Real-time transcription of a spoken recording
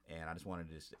I just wanted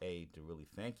to just, to really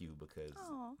thank you because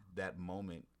that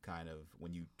moment kind of,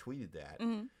 when you tweeted that,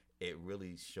 it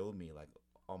really showed me like,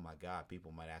 oh my God,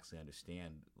 people might actually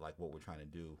understand like what we're trying to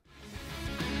do.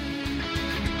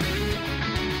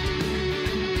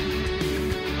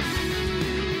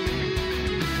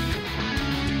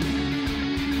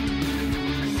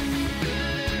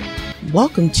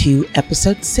 Welcome to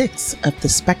episode 6 of the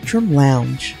Spectrum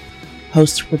Lounge.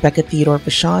 Host Rebecca Theodore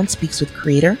Vachon speaks with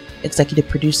creator, executive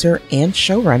producer, and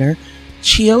showrunner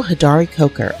Cheo Hodari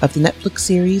Coker of the Netflix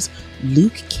series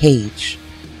Luke Cage.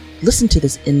 Listen to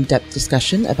this in-depth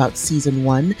discussion about Season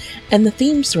 1 and the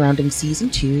themes surrounding Season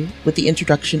 2 with the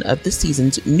introduction of the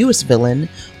season's newest villain,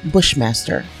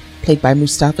 Bushmaster, played by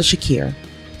Mustafa Shakir.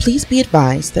 Please be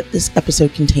advised that this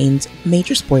episode contains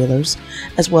major spoilers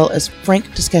as well as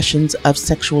frank discussions of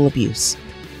sexual abuse.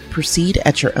 Proceed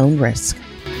at your own risk.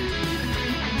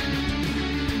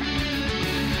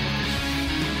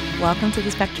 Welcome to the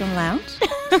Spectrum Lounge.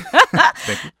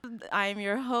 Thank you. I'm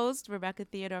your host, Rebecca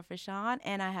Theodore Vachon,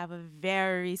 and I have a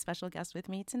very special guest with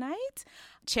me tonight,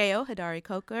 Cheo Hodari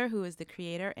Coker, who is the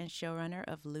creator and showrunner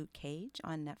of Luke Cage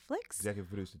on Netflix. Executive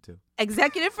producer, too.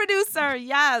 Executive producer,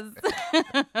 yes.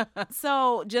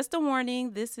 So, just a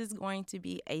warning, this is going to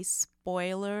be a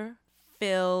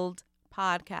spoiler-filled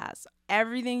podcast.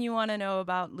 Everything you want to know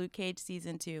about Luke Cage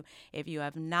Season 2. If you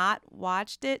have not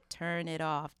watched it, turn it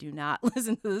off. Do not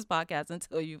listen to this podcast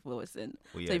until you've listened,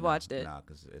 until you've watched it. No,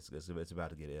 because it's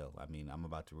about to get ill. I mean, I'm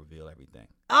about to reveal everything.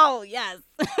 Oh, yes.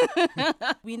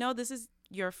 We know this is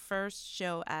your first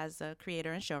show as a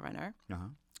creator and showrunner.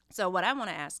 Uh-huh. So what I want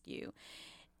to ask you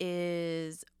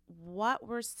is, what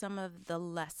were some of the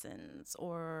lessons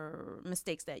or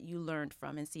mistakes that you learned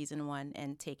from in Season 1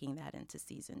 and taking that into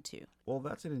Season 2? Well,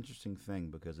 that's an interesting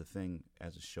thing because the thing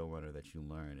as a showrunner that you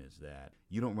learn is that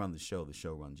you don't run the show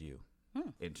runs you.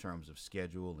 In terms of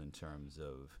schedule, in terms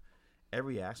of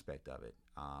every aspect of it.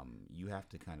 You have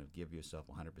to kind of give yourself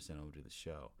 100% over to the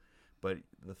show. But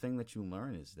the thing that you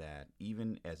learn is that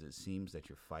even as it seems that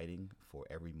you're fighting for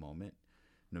every moment,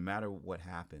 no matter what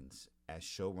happens, as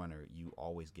showrunner, you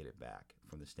always get it back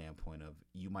from the standpoint of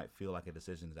you might feel like a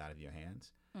decision is out of your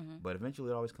hands, but eventually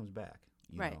it always comes back.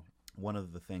 You know? One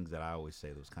of the things that I always say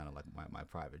that was kind of like my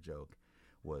private joke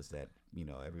was that, you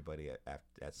know, everybody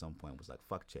at some point was like,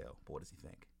 fuck Cheo, but what does he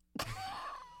think?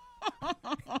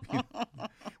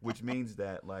 Which means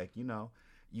that, like, you know,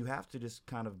 you have to just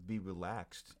kind of be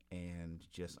relaxed and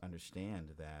just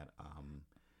understand that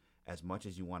as much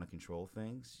as you want to control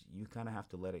things, you kind of have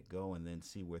to let it go and then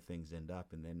see where things end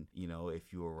up. And then, you know,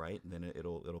 if you were right, then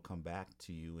it'll come back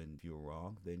to you. And if you were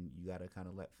wrong, then you got to kind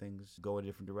of let things go a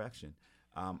different direction.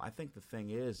 I think the thing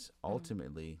is,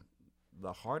 ultimately,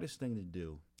 the hardest thing to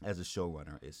do as a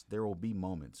showrunner is there will be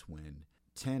moments when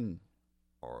 10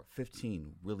 or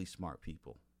 15 really smart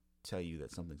people tell you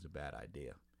that something's a bad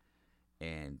idea.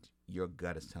 And your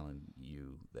gut is telling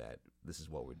you that this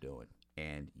is what we're doing.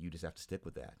 And you just have to stick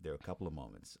with that. There are a couple of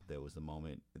moments. There was the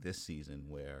moment this season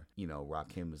where, you know,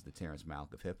 Rakim is the Terrence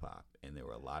Malick of hip-hop. And there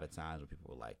were a lot of times where people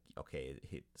were like, okay,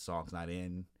 the song's not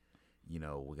in. You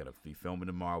know, we're going to be filming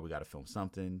tomorrow. We got to film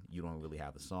something. You don't really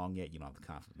have the song yet. You don't have the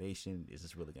confirmation. Is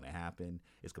this really going to happen?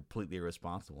 It's completely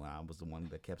irresponsible. And I was the one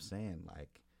that kept saying,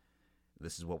 like,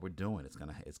 this is what we're doing. It's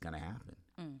gonna happen,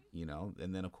 you know.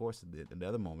 And then, of course, the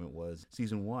other moment was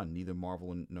Season 1. Neither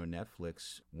Marvel nor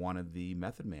Netflix wanted the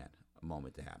Method Man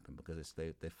moment to happen because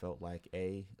they felt like,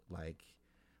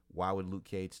 why would Luke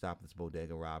Cage stop this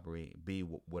bodega robbery? B,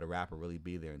 would a rapper really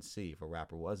be there? And C, if a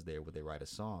rapper was there, would they write a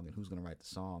song? And who's gonna write the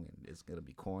song? And it's gonna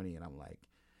be corny. And I'm like,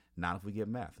 not if we get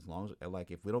meth. As long as,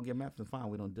 like, if we don't get meth, then fine,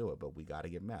 we don't do it. But we got to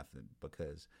get meth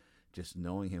because just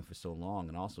knowing him for so long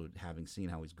and also having seen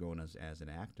how he's grown as an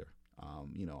actor,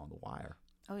 you know, on The Wire.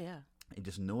 Oh, yeah. And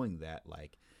just knowing that,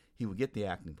 like, he would get the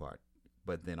acting part,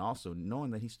 but then also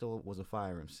knowing that he still was a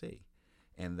fire MC.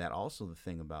 And that also the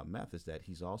thing about meth is that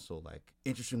he's also, like,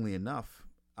 interestingly enough,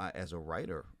 as a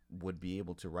writer, would be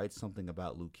able to write something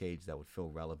about Luke Cage that would feel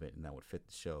relevant and that would fit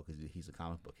the show because he's a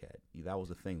comic book head. That was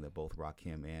the thing that both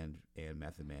Rakim and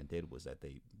Method Man did, was that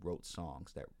they wrote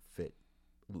songs that fit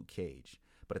Luke Cage,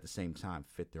 but at the same time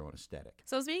fit their own aesthetic.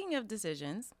 So speaking of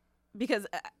decisions, because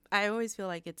I always feel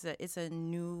like it's a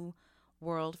new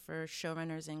world for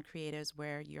showrunners and creatives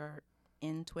where you're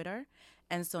in Twitter.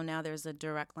 And so now there's a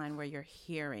direct line where you're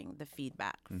hearing the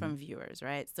feedback from viewers,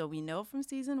 right? So we know from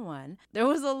Season 1, there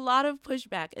was a lot of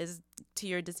pushback as to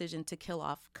your decision to kill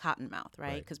off Cottonmouth,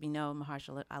 right? Because we know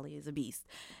Mahershala Ali is a beast.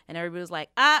 And everybody was like,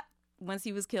 once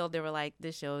he was killed, they were like,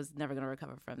 this show is never going to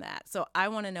recover from that. So I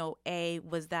want to know, A,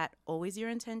 was that always your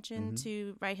intention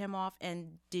to write him off?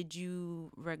 And did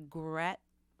you regret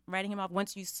writing him off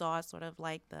once you saw sort of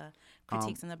like the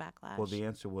critiques and the backlash? Well, the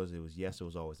answer was yes, it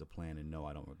was always a plan, and no,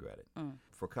 I don't regret it.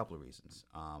 For a couple of reasons.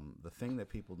 The thing that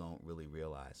people don't really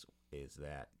realize is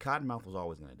that Cottonmouth was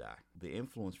always going to die. The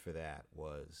influence for that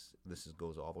was,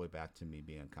 goes all the way back to me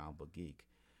being a comic book geek.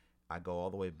 I go all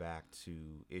the way back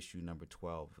to issue number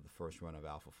 12 of the first run of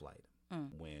Alpha Flight,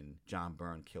 when John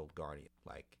Byrne killed Guardian.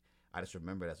 Like, I just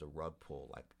remember it as a rug pull.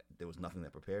 Like, there was nothing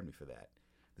that prepared me for that.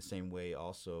 The same way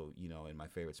also, in my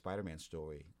favorite Spider-Man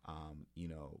story,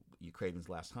 Kraven's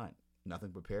Last Hunt,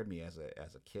 nothing prepared me as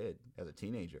a kid, as a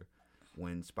teenager,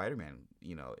 when Spider-Man,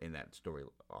 in that story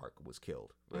arc was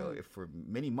killed. Really, for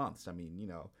many months, I mean,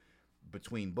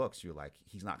 between books, you're like,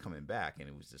 he's not coming back, and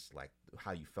it was just like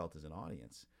how you felt as an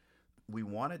audience. We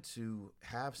wanted to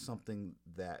have something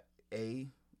that, A,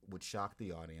 would shock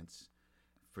the audience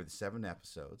for the 7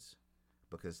 episodes,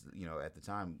 because at the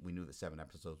time we knew that 7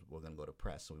 episodes were going to go to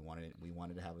press, so we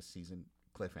wanted to have a season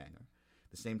cliffhanger.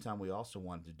 At the same time, we also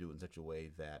wanted to do it in such a way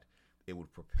that it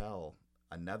would propel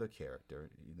another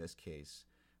character, in this case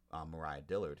Mariah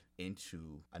Dillard,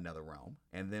 into another realm.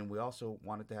 And then we also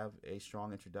wanted to have a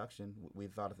strong introduction, we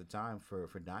thought at the time, for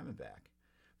Diamondback.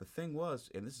 The thing was,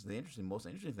 and this is the most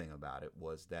interesting thing about it,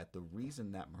 was that the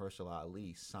reason that Mahershala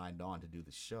Ali signed on to do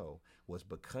the show was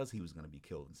because he was going to be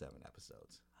killed in 7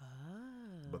 episodes.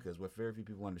 Because what very few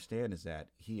people understand is that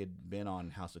he had been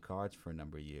on House of Cards for a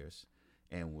number of years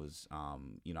and was,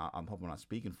 I'm hoping I'm not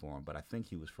speaking for him, but I think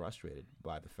he was frustrated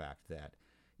by the fact that,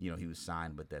 he was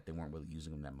signed, but that they weren't really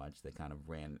using him that much. They kind of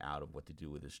ran out of what to do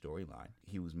with his storyline.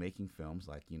 He was making films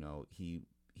like, he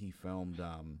filmed...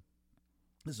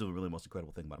 This is the really most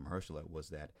incredible thing about Mahershala, was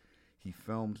that he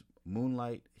filmed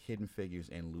Moonlight, Hidden Figures,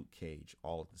 and Luke Cage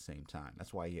all at the same time.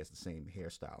 That's why he has the same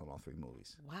hairstyle in all 3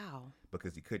 movies. Wow.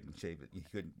 Because he couldn't shave it. He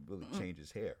couldn't really change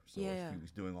his hair. So he was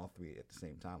doing all 3 at the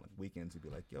same time. Like weekends, he'd be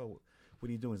like, yo, what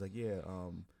are you doing? He's like, yeah,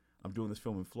 I'm doing this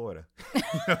film in Florida.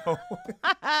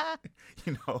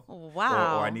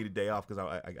 Wow. Or I need a day off because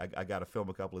I got to film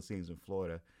a couple of scenes in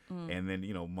Florida. And then,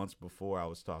 months before, I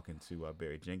was talking to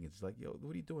Barry Jenkins. He's like, yo,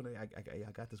 what are you doing?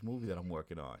 I got this movie that I'm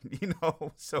working on,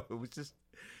 So it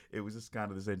was just kind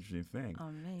of this interesting thing.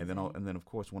 Amazing. And then, of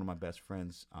course, one of my best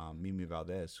friends, Mimi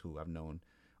Valdez, who I've known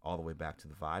all the way back to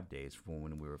the Vibe days from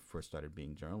when we first started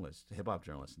being hip-hop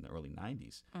journalists in the early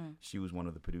 90s. She was one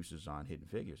of the producers on Hidden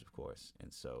Figures, of course.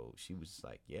 And so she was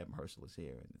like, yeah, Mahershala's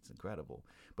here, and it's incredible.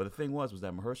 But the thing was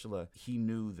that Mahershala, he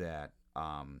knew that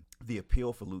the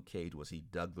appeal for Luke Cage was he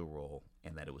dug the role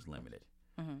and that it was limited.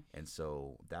 And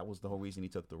so that was the whole reason he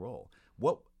took the role.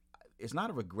 It's not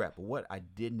a regret, but what I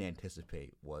didn't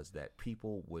anticipate was that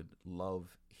people would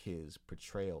love his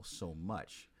portrayal so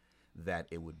much that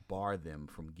it would bar them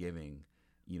from giving,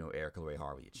 Erica LeRae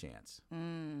Harvey a chance.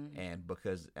 And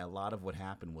because a lot of what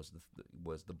happened was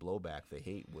the blowback, the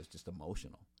hate was just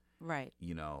emotional. Right.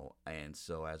 And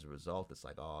so as a result, it's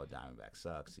like, oh, Diamondback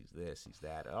sucks. He's this, he's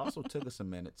that. It also took us a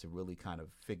minute to really kind of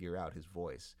figure out his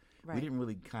voice. Right. We didn't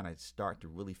really kind of start to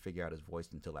really figure out his voice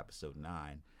until episode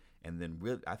 9. And then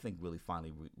really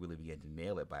finally really began to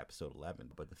nail it by episode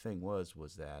 11. But the thing was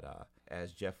that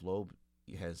as Jeff Loeb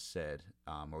has said,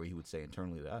 or he would say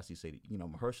internally to us, he said,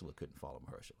 Mahershala couldn't follow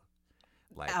Mahershala.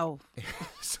 Like, oh,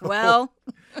 so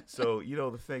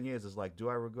the thing is like, do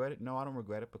I regret it? No, I don't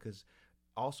regret it, because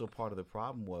also part of the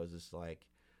problem is like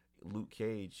Luke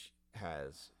Cage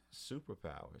has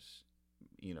superpowers,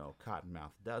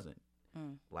 Cottonmouth doesn't.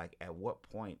 Like, at what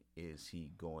point is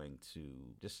he going to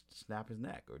just snap his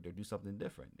neck or do something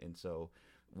different? And so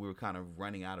we were kind of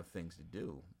running out of things to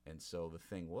do. And so the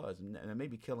thing was, and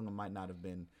maybe killing him might not have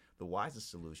been the wisest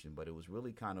solution, but it was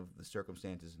really kind of the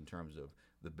circumstances in terms of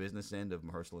the business end of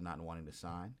Mahershala not wanting to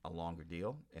sign a longer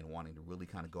deal and wanting to really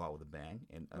kind of go out with a bang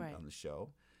on the show.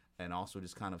 And also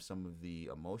just kind of some of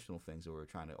the emotional things that we were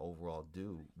trying to overall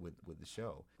do with the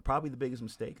show. Probably the biggest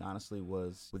mistake, honestly,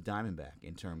 was with Diamondback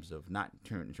in terms of not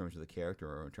in terms of the character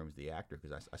or in terms of the actor,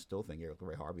 because I still think Eric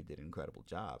LeRae Harvey did an incredible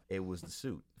job. It was the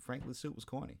suit. Frankly, the suit was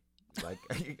corny. Like,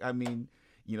 I mean,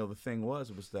 the thing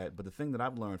was that, but the thing that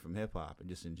I've learned from hip hop and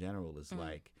just in general is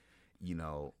like,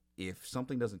 if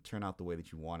something doesn't turn out the way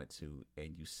that you want it to,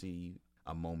 and you see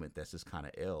a moment that's just kind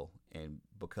of ill, and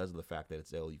because of the fact that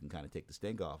it's ill, you can kind of take the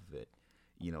sting off of it.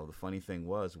 The funny thing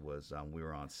was we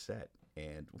were on set,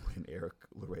 and when Eric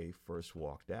LeRae first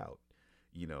walked out,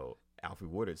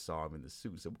 Alfred Woodard saw him in the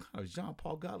suit and said, what kind of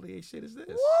Jean-Paul Gaultier shit is this?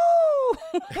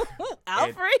 Woo!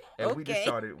 Alfred? And okay. we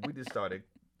just started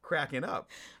cracking up.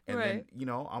 And then,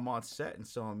 I'm on set, and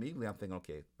so immediately I'm thinking,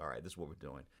 okay, all right, this is what we're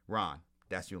doing. Ron,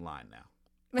 that's your line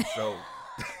now. So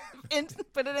and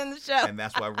put it in the show. And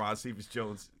that's why Ron Stevens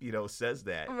Jones, says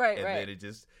that. Right, and right.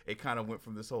 then it kind of went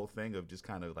from this whole thing of just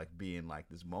kind of like being like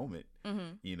this moment,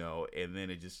 and then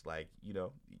it just like, you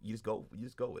just go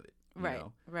with it. Right,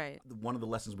 right. One of the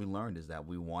lessons we learned is that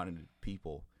we wanted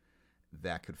people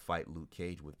that could fight Luke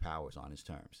Cage with powers on his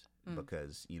terms,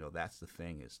 because, that's the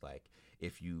thing is like,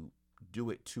 if you do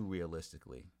it too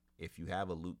realistically, if you have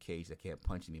a Luke Cage that can't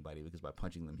punch anybody because by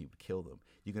punching them he would kill them,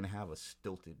 you're going to have a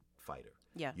stilted fighter.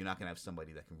 Yeah. You're not going to have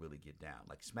somebody that can really get down.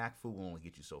 Like Smack Fu will only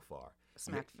get you so far.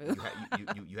 Smack Fu.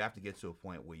 You have to get to a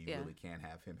point where you Yeah. really can't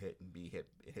have him hit and be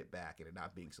hit back and it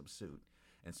not being some suit.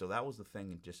 And so that was the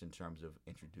thing just in terms of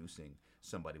introducing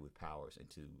somebody with powers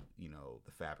into,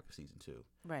 the fabric of season 2.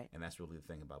 Right. And that's really the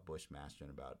thing about Bushmaster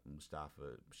and about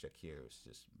Mustafa Shakir's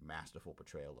just masterful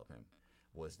portrayal of him,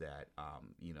 was that,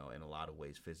 in a lot of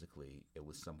ways physically, it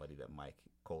was somebody that Mike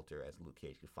Coulter as Luke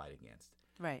Cage could fight against.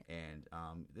 Right. And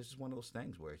this is one of those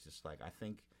things where it's just like, I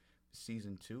think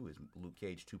season 2 is Luke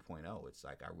Cage 2.0. It's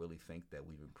like, I really think that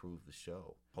we've improved the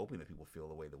show, hoping that people feel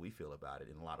the way that we feel about it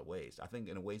in a lot of ways. I think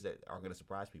in ways that are going to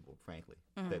surprise people, frankly,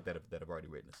 that have already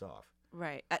written us off.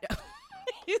 Right.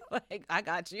 Like, I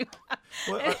got you.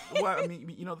 Well, I mean,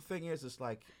 the thing is, it's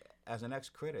like, as an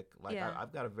ex-critic, like, Yeah.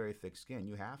 I've got a very thick skin.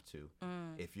 You have to,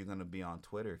 if you're going to be on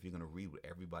Twitter, if you're going to read what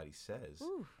everybody says.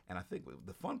 Ooh. And I think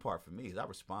the fun part for me is I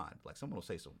respond. Like, someone will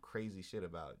say some crazy shit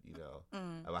about,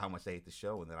 about how much they hate the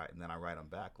show, and then I write them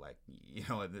back, like,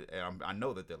 and I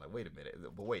know that they're like, wait a minute,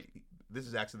 but wait, this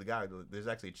is actually the guy. There's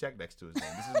actually a check next to his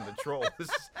name. This isn't a troll. This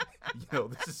is,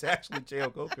 this is actually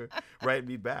Cheo Coker writing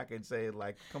me back and saying,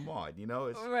 like, come on,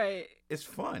 it's Right. it's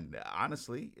fun.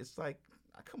 Honestly, it's like,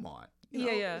 come on.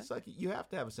 Yeah. It's like you have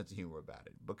to have a sense of humor about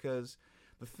it, because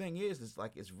the thing is, it's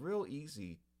like, it's real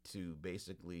easy to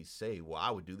basically say, well,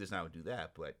 I would do this and I would do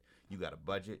that, but you got a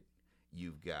budget,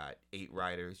 you've got 8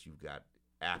 writers, you've got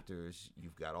actors,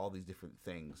 you've got all these different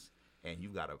things, and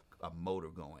you've got a motor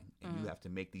going, and you have to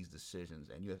make these decisions,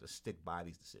 and you have to stick by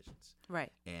these decisions.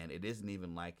 Right. And it isn't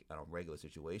even like a regular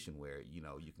situation where,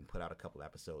 you can put out a couple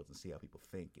episodes and see how people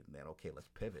think, and then, okay, let's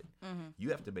pivot.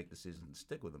 You have to make decisions and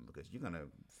stick with them, because you're going to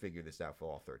figure this out for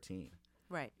all 13.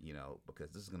 Right. Because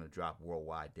this is going to drop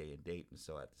worldwide day and date. And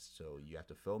so you have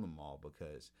to film them all,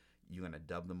 because you're going to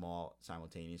dub them all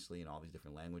simultaneously in all these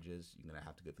different languages. You're going to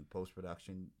have to go through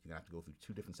post-production. You're going to have to go through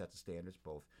 2 different sets of standards,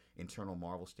 both internal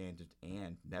Marvel standards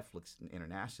and Netflix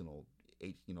international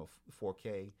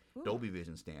 4K Dolby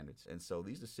Vision standards. And so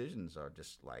these decisions are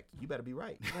just like, you better be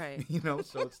right. Right.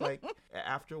 So it's like,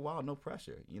 after a while, no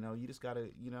pressure. You just got to,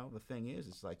 the thing is,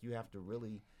 it's like, you have to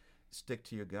really stick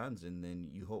to your guns, and then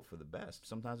you hope for the best.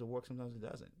 Sometimes it works, sometimes it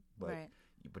doesn't. But Right.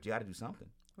 But you got to do something.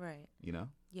 Right.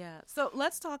 Yeah. So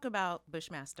let's talk about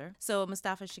Bushmaster. So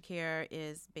Mustafa Shakir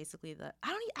is basically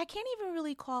I can't even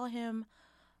really call him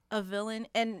a villain.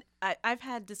 And I've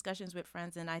had discussions with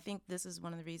friends, and I think this is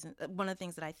one of the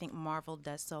things that I think Marvel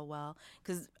does so well,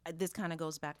 because this kind of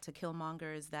goes back to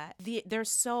Killmonger, is that they're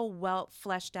so well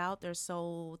fleshed out. They're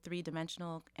so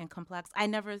 3-dimensional and complex. I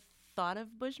never thought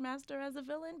of Bushmaster as a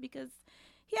villain, because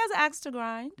he has an axe to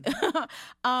grind.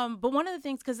 But one of the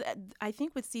things, because I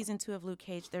think with season 2 of Luke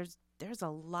Cage, there's a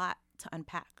lot to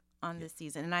unpack on this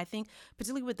season. And I think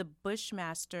particularly with the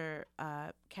Bushmaster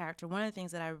character, one of the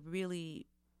things that I really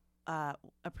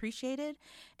appreciated,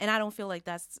 and I don't feel like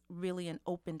that's really an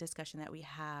open discussion that we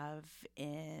have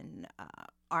in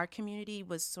our community,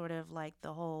 was sort of like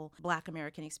the whole Black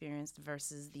American experience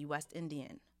versus the West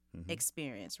Indian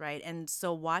experience, right? And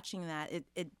so watching that,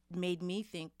 it made me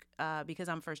think, because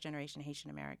I'm first generation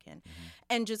Haitian American,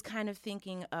 and just kind of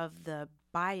thinking of the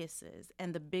biases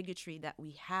and the bigotry that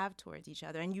we have towards each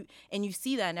other, and you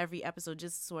see that in every episode,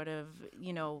 just sort of,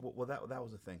 Well, that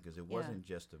was the thing, because it wasn't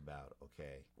just about,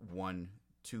 okay,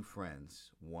 2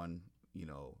 friends, one,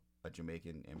 a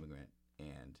Jamaican immigrant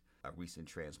and a recent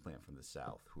transplant from the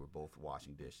South, who are both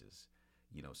washing dishes,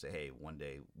 say, hey, one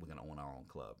day we're going to own our own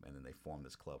club. And then they form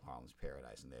this club, Harlem's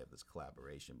Paradise, and they have this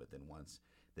collaboration. But then once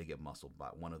they get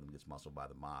one of them gets muscled by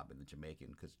the mob, and the Jamaican,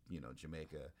 because,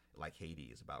 Jamaica, like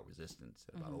Haiti, is about resistance,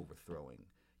 about overthrowing,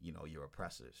 your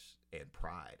oppressors, and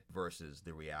pride, versus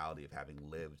the reality of having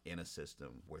lived in a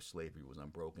system where slavery was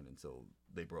unbroken until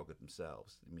they broke it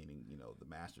themselves, meaning, the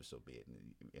master, so be it,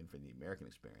 and for the American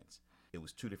experience. It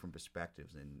was 2 different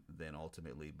perspectives. And then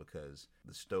ultimately, because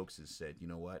the Stokeses said, you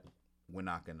know what, we're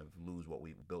not going to lose what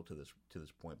we've built to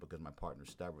this point, because my partner's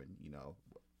stubborn,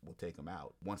 we'll take him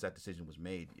out. Once that decision was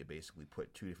made, it basically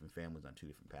put 2 different families on 2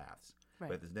 different paths. Right.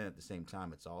 But then at the same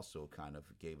time, it's also kind of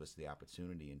gave us the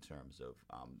opportunity in terms of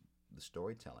the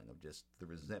storytelling of just the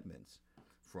resentments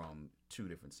from 2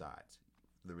 different sides.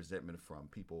 the resentment from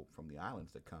people from the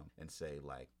islands that come and say,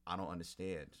 like, I don't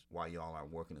understand why y'all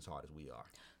aren't working as hard as we are,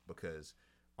 because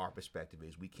our perspective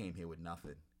is we came here with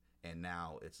nothing, and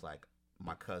now it's like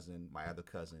my other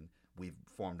cousin, we've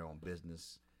formed our own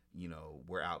business. You know,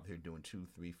 we're out there doing 2,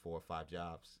 3, 4, 5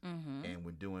 jobs, and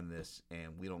we're doing this,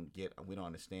 and we don't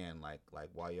understand like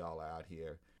why y'all are out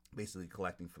here basically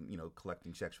collecting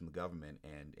checks from the government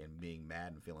and being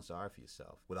mad and feeling sorry for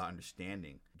yourself without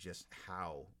understanding just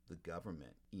how the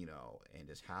government, you know, and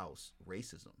just how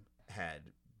racism had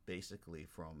basically,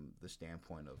 from the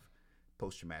standpoint of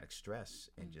post-traumatic stress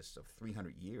and just of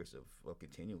 300 years of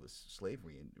continuous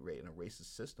slavery in a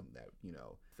racist system, that, you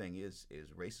know, thing is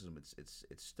racism. It's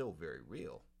still very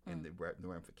real, and the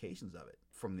ramifications of it.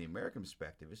 From the American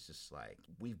perspective, it's just like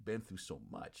we've been through so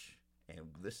much, and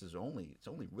it's only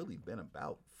really been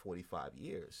about 45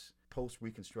 years post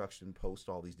Reconstruction, post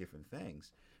all these different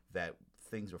things, that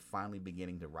things are finally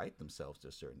beginning to right themselves to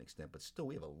a certain extent, but still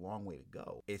we have a long way to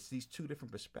go. It's these two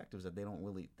different perspectives that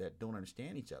don't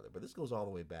understand each other. But this goes all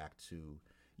the way back to,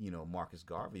 you know, Marcus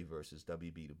Garvey versus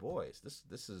W.B. Du Bois.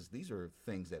 These are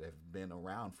things that have been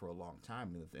around for a long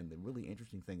time. And the really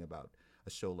interesting thing about a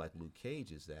show like Luke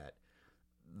Cage is that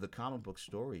the comic book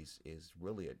stories is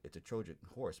really it's a Trojan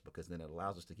horse, because then it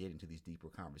allows us to get into these deeper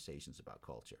conversations about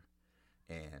culture.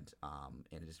 And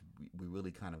we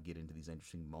really kind of get into these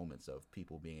interesting moments of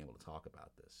people being able to talk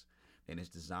about this. And it's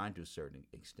designed to a certain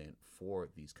extent for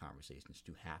these conversations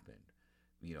to happen,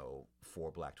 you know,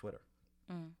 for Black Twitter,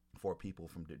 for people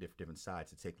from different sides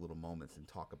to take little moments and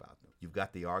talk about them. You've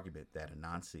got the argument that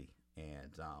Anansi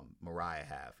and Mariah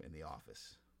have in The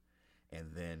Office.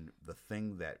 And then the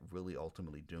thing that really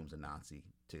ultimately dooms Anansi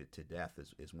to death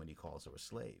is when he calls her a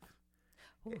slave.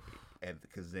 Oof. And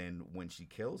because then when she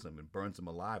kills him and burns him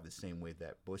alive the same way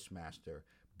that Bushmaster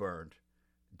burned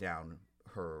down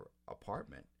her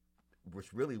apartment,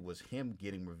 which really was him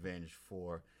getting revenge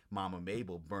for Mama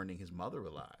Mabel burning his mother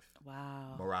alive.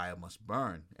 Wow. Mariah must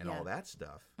burn and all that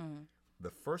stuff. The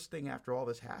first thing after all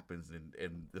this happens,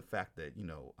 and the fact that, you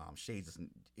know, Shades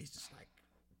is just like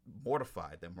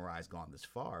mortified that Mariah's gone this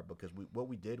far, because what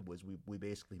we did was we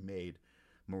basically made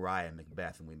Mariah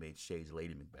Macbeth and we made Shades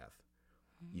Lady Macbeth.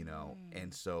 You know,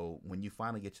 and so when you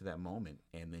finally get to that moment,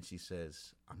 and then she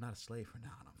says, "I'm not a slave for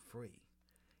now, and I'm free,"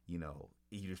 you know,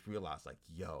 you just realize, like,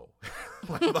 yo,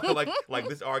 like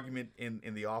this argument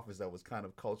in The Office that was kind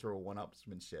of cultural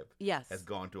one-upsmanship, has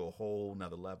gone to a whole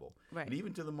nother level. Right. And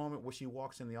even to the moment where she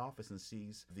walks in the office and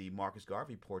sees the Marcus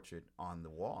Garvey portrait on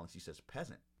the wall, and she says,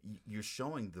 "Peasant." You're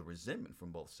showing the resentment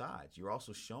from both sides. You're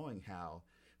also showing how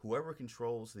whoever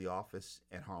controls the office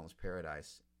at Harlem's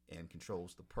Paradise and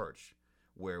controls the perch,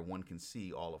 where one can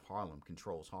see all of Harlem,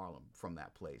 controls Harlem from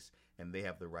that place. And they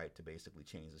have the right to basically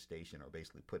change the station or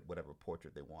basically put whatever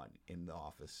portrait they want in the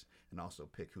office, and also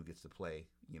pick who gets to play,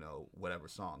 you know, whatever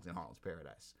songs in Harlem's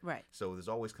Paradise. Right. So there's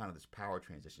always kind of this power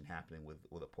transition happening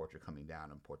with a portrait coming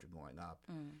down and a portrait going up,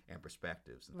 and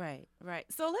perspectives. Right, right.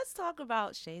 So let's talk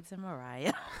about Shades and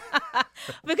Mariah.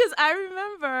 Because I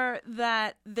remember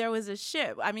that there was a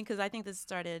ship. I mean, because I think this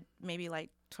started maybe like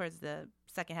towards the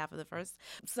second half of the first.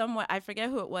 Someone, I forget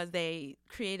who it was, they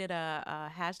created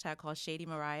a hashtag called Shady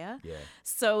Mariah. Yeah.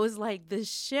 So it was like the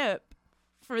ship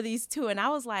for these two. And I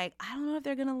was like, I don't know if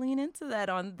they're going to lean into that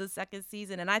on the second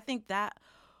season. And I think that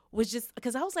was just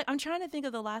because I was like, I'm trying to think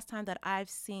of the last time that I've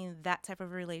seen that type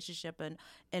of relationship,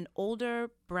 an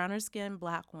older, browner skinned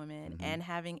Black woman and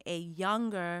having a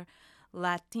younger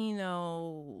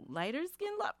Latino, lighter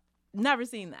skinned, never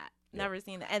seen that. Never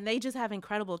seen that. And they just have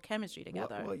incredible chemistry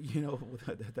together. Well, you know,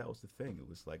 that was the thing. It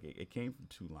was like, it came from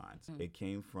two lines. It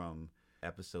came from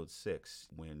episode 6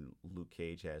 when Luke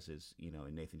Cage has his, you know,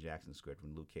 in Nathan Jackson's script,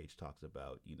 when Luke Cage talks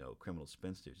about, you know, criminal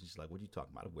spinsters. He's like, what are you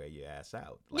talking about? Wear your ass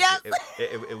out. Like, yes.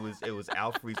 It was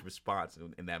Alfred's response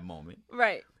in that moment.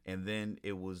 Right. And then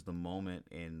it was the moment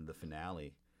in the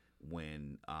finale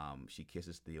when she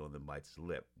kisses Theo and then bites his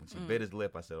lip. When she bit his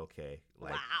lip, I said, okay,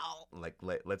 like, wow, like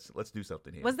let's do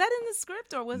something here. Was that in the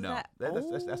script or was no, that?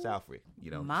 That's Alfred.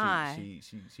 You know,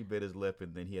 she bit his lip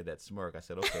and then he had that smirk. I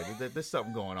said, okay, there's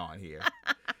something going on here.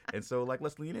 And so, like,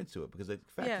 let's lean into it, because the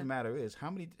fact of the matter is,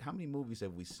 how many movies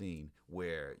have we seen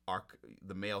where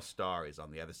the male star is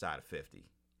on the other side of 50?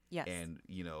 Yes. And,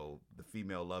 you know, the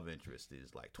female love interest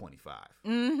is like 25.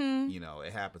 Mm-hmm. You know,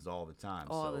 it happens all the time.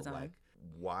 All the time. Like,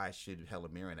 why should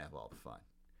Helen Mirren have all the fun?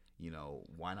 You know,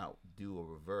 why not do a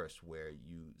reverse where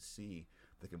you see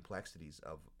the complexities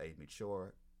of a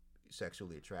mature,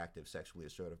 sexually attractive, sexually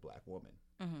assertive Black woman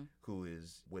who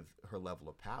is, with her level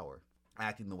of power,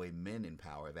 acting the way men in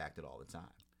power have acted all the time.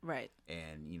 Right.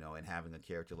 And, you know, and having a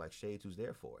character like Shades who's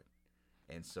there for it.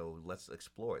 And so let's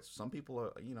explore it. Some people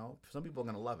are, some people are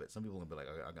going to love it. Some people are going to be like,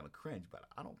 are going to cringe, but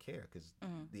I don't care because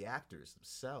the actors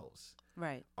themselves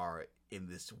are in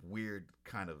this weird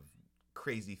kind of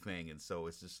crazy thing. And so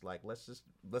it's just like, let's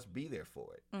be there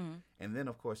for it. And then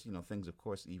of course, things of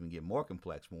course even get more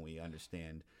complex when we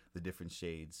understand the different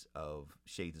shades of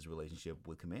Shades' relationship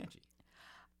with Comanche.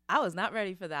 I was not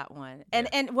ready for that one.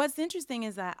 And what's interesting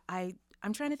is that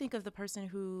I'm trying to think of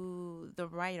the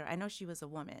writer. I know she was a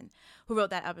woman who wrote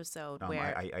that episode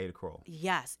where Ida Kroll.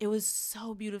 Yes, it was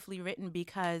so beautifully written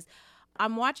because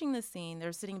I'm watching the scene.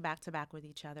 They're sitting back to back with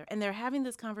each other and they're having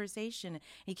this conversation. And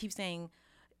he keeps saying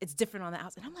it's different on the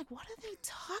outside. And I'm like, what are they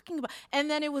talking about? And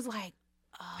then it was like,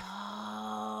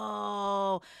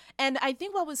 oh. And I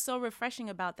think what was so refreshing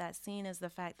about that scene is the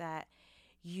fact that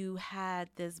you had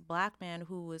this black man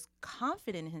who was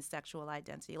confident in his sexual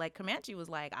identity. Like Comanche was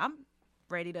like, I'm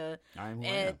ready to.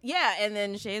 And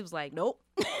then Shades was like, nope.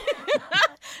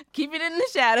 Keep it in the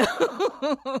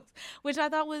shadows, which I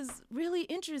thought was really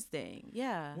interesting.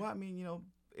 Yeah. Well, I mean,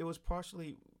 it was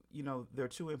partially, there are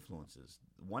two influences.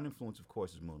 One influence, of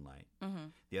course, is Moonlight.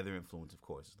 The other influence, of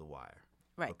course, is The Wire.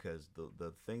 Right. Because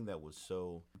the thing that was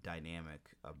so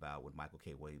dynamic about what Michael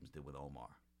K. Williams did with Omar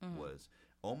was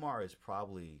Omar is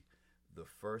probably the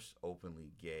first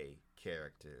openly gay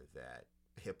character that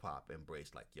hip-hop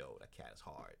embraced, like, yo, that cat is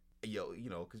hard. Yo,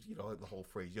 because, the whole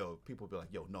phrase, yo, people be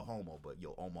like, yo, no homo, but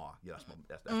yo, Omar, that's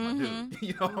my dude.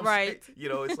 You know what I'm saying?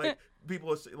 It's like,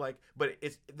 people are like, but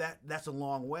that's a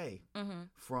long way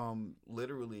from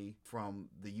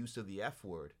the use of the F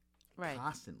word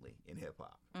constantly in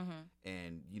hip-hop.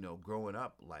 And, growing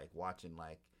up, like, watching,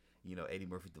 like, Eddie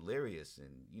Murphy Delirious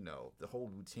and, the whole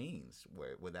routines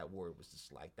where that word was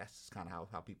just like, that's just kind of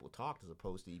how people talked as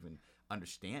opposed to even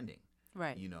understanding,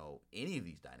 any of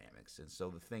these dynamics. And so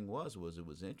the thing was it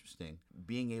was interesting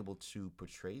being able to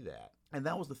portray that. And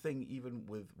that was the thing even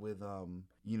with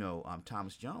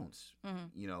Thomas Jones,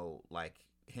 like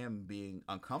him being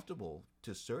uncomfortable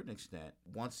to a certain extent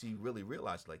once he really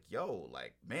realized, like, yo,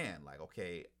 like, man, like,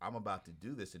 okay, I'm about to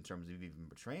do this in terms of even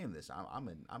portraying this. I'm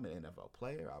an NFL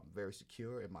player. I'm very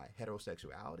secure in my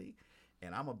heterosexuality,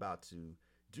 and I'm about to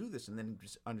do this. And then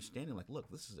just understanding, like, look,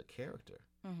 this is a character,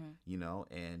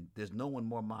 and there's no one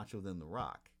more macho than The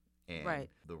Rock. And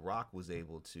The Rock was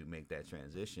able to make that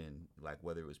transition, like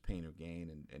whether it was Pain or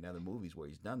Gain and other movies where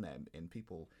he's done that. And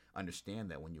people understand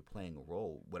that when you're playing a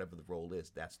role, whatever the role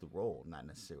is, that's the role, not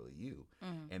necessarily you.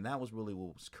 And that was really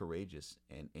what was courageous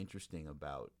and interesting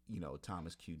about,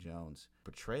 Thomas Q. Jones'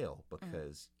 portrayal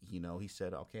because, he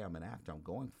said, okay, I'm an actor, I'm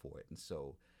going for it. And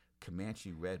so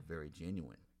Comanche read very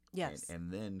genuine. Yes.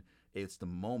 And then it's the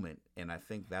moment, and I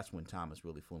think that's when Thomas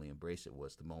really fully embraced it,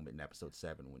 was the moment in episode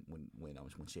 7 when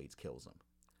Shades kills him.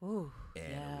 Ooh, and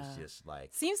it was just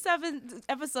like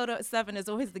episode 7 is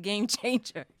always the game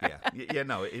changer.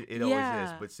 No, it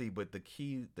always is. But the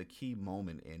key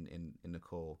moment in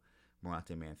Nicole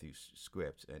Morante Matthews'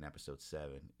 script in episode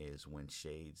 7 is when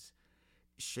Shades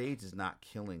is not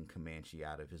killing Comanche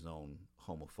out of his own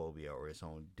homophobia or his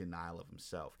own denial of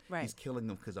himself. Right. He's killing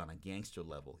him because on a gangster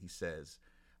level, he says,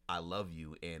 I love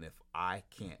you, and if I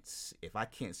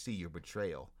can't see your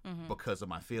betrayal because of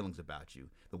my feelings about you,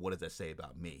 then what does that say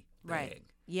about me? Right. Bang.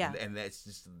 Yeah. And that's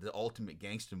just the ultimate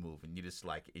gangster move, and you just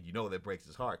like, that breaks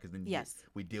his heart because then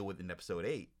we deal with it in episode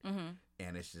 8,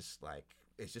 and it's just like,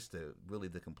 it's just really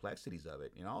the complexities of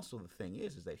it. And also the thing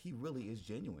is that he really is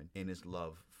genuine in his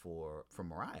love for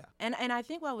Mariah. And I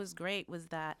think what was great was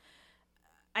that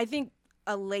I think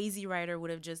a lazy writer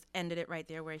would have just ended it right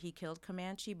there where he killed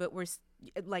Comanche, but we're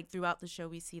like throughout the show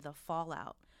we see the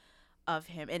fallout of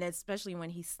him, and especially when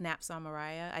he snaps on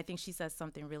Mariah. I think she says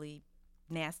something really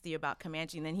nasty about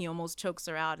Comanche, and then he almost chokes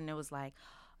her out, and it was like,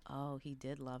 oh, he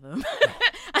did love him.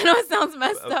 I know it sounds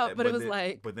messed up, but it was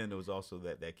like. But then there was also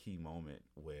that key moment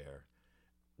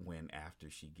when after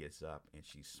she gets up and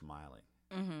she's smiling,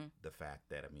 the fact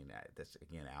that, that's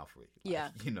again Alfred.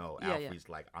 Alfred's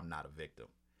like, I'm not a victim.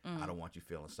 I don't want you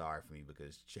feeling sorry for me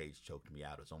because Chase choked me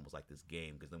out. It's almost like this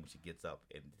game, because then when she gets up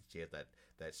and she has that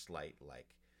slight, like,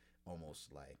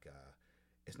 almost like,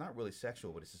 it's not really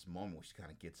sexual, but it's this moment where she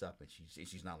kind of gets up and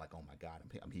she's not like, oh my God,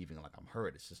 I'm heaving, like I'm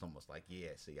hurt. It's just almost like, yeah,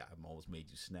 see, I've almost made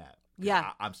you snap.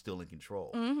 Yeah. I'm still in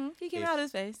control. He came out of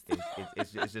his face.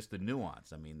 It's just the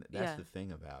nuance. That's the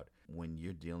thing about when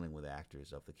you're dealing with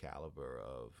actors of the caliber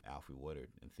of Alfre Woodard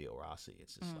and Theo Rossi.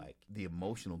 It's just like the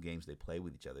emotional games they play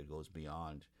with each other goes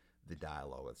beyond the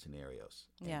dialogue or scenarios.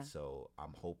 Yeah. And so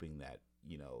I'm hoping that,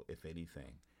 if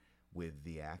anything, with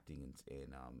the acting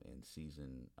in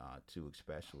season 2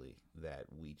 especially, that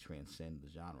we transcend the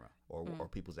genre or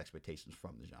people's expectations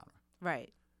from the genre.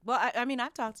 Right. Well, I mean,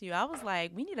 I've talked to you. I was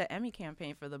like, we need an Emmy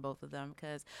campaign for the both of them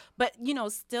but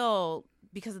still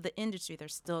because of the industry, they're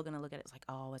still gonna look at it as like,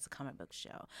 oh, it's a comic book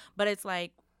show. But it's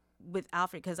like with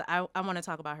Alfred, because I want to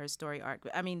talk about her story arc.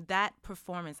 I mean, that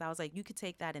performance, I was like, you could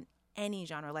take that in any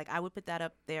genre. Like, I would put that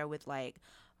up there with like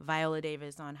Viola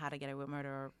Davis on How to Get Away with Murder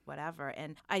or whatever.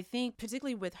 And I think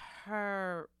particularly with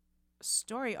her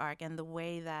story arc and the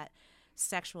way that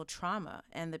sexual trauma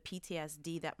and the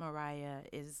PTSD that Mariah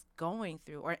is going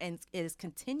through and is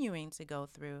continuing to go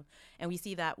through. And we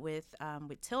see that with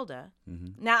Tilda.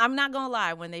 Mm-hmm. Now, I'm not going to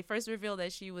lie. When they first revealed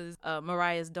that she was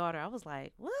Mariah's daughter, I was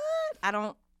like, what? I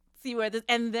don't see where this...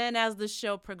 And then as the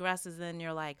show progresses, then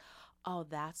you're like, oh,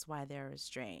 that's why they're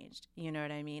estranged. You know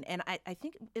what I mean? And I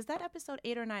think, is that episode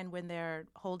 8 or 9 when they're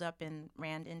holed up in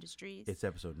Rand Industries? It's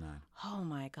episode 9. Oh,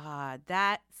 my God.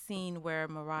 That scene where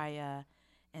Mariah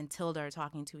and Tilda are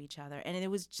talking to each other. And it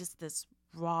was just this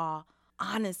raw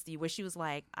honesty where she was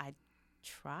like, I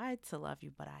tried to love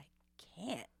you, but I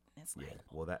can't. It's like,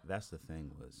 well, that's the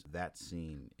thing, was that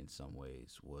scene in some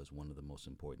ways was one of the most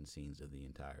important scenes of the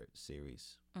entire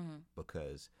series. Mm-hmm.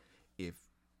 Because if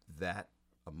that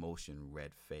emotion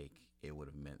read fake, it would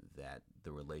have meant that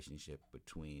the relationship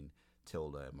between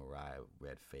Tilda and Mariah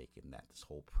read fake, and that this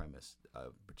whole premise,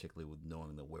 particularly with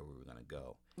knowing where we were going to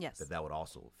go, yes, that would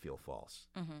also feel false.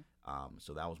 Mm-hmm.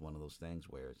 So that was one of those things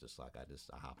where it's just like I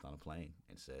hopped on a plane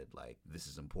and said, like, this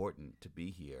is important to be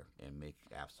here and make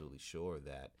absolutely sure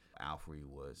that Alfre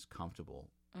was comfortable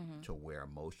mm-hmm. to where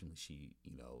emotionally she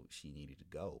needed to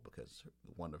go, because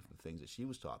one of the things that she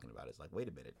was talking about is like, wait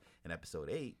a minute, in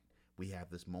episode 8 we have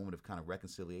this moment of kind of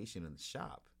reconciliation in the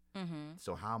shop. Mm-hmm.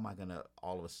 So how am I going to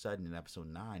all of a sudden in episode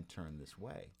 9 turn this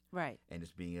way? Right. And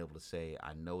just being able to say,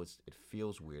 I know it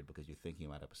feels weird because you're thinking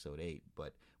about episode 8,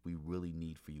 but we really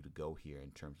need for you to go here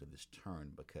in terms of this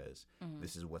turn, because mm-hmm.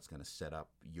 this is what's going to set up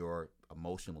your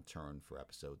emotional turn for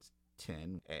episodes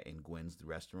 10 in Gwen's the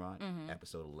restaurant, mm-hmm.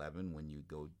 episode 11 when you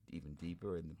go even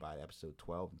deeper, and by episode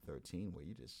 12 and 13 where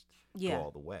you just go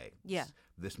all the way. Yeah.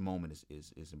 This moment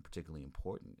is particularly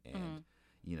important, and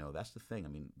mm-hmm. That's the thing. I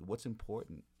mean, what's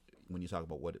important when you talk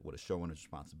about what a showrunner's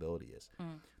responsibility is.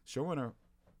 Mm. Showrunner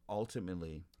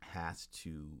ultimately has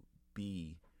to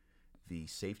be the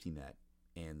safety net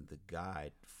and the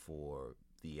guide for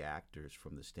the actors,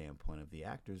 from the standpoint of the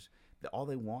actors, that all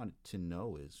they want to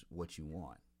know is what you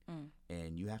want. Mm.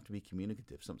 And you have to be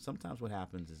communicative. Sometimes what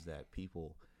happens is that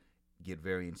people get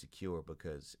very insecure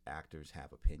because actors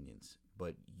have opinions,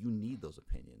 but you need those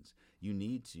opinions. You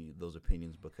need those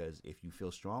opinions because if you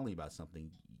feel strongly about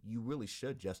something, you really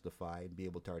should justify and be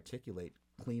able to articulate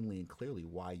cleanly and clearly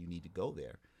why you need to go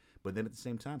there. But then at the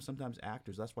same time, sometimes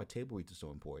actors, that's why table reads are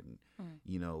so important.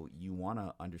 Mm. You want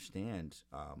to understand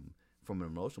from an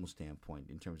emotional standpoint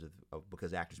in terms of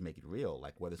because actors make it real,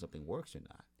 like whether something works or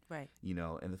not. Right.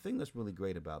 And the thing that's really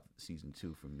great about season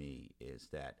 2 for me is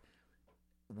that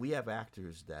we have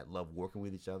actors that love working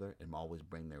with each other and always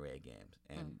bring their A games.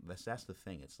 And that's the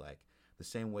thing. It's like the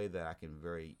same way that I can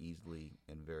very easily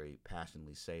and very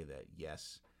passionately say that,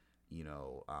 yes,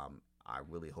 I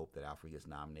really hope that Alfre gets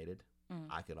nominated.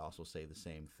 I could also say the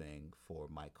same thing for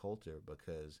Mike Coulter,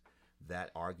 because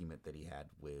that argument that he had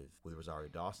with Rosario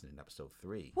Dawson in episode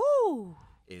 3 Woo!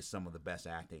 Is some of the best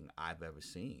acting I've ever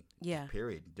seen. Yeah.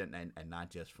 Period. And not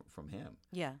just from him.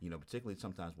 Yeah. Particularly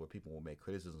sometimes where people will make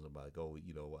criticisms about, like, oh,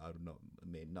 I don't know. I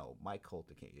mean, no, Mike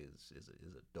Coulter is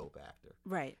a dope actor.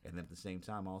 Right. And then at the same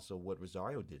time, also what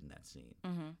Rosario did in that scene,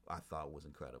 I thought was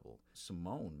incredible.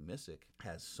 Simone Missick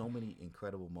has so many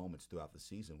incredible moments throughout the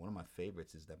season. One of my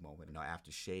favorites is that moment,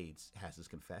 after Shades has his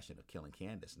confession of killing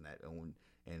Candace, and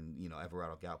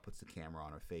Everardo Gout puts the camera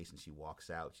on her face and she walks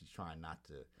out. She's trying not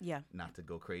to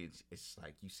go crazy. It's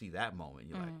like you see that moment,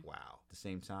 you're like, wow. At the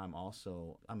same time,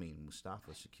 also,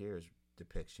 Mustafa Shakir's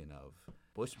depiction of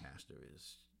Bushmaster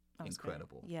is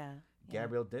incredible. Great. Yeah.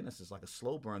 Gabrielle Dennis is like a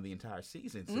slow burn the entire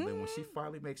season. So then when she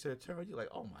finally makes her turn, you're like,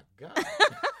 oh my God.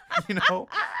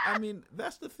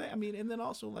 That's the thing. And then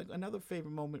also, like, another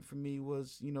favorite moment for me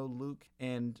was, Luke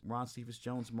and Ron Cephas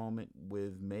Jones' moment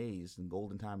with Maze and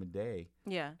Golden Time of Day.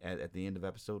 Yeah. At the end of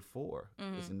episode 4.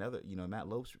 It's another, Matt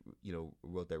Lopes,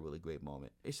 wrote that really great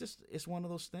moment. It's one of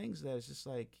those things that it's just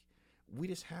like, we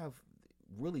just have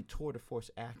really tour de force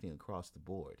acting across the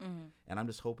board. And I'm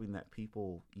just hoping that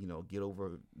people, get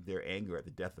over their anger at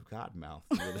the death of Cottonmouth,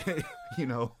 really,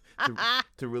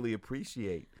 to really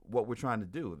appreciate what we're trying to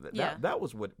do. That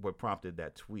was what prompted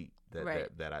that tweet that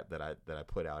I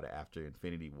put out after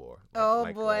Infinity War.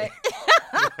 Boy.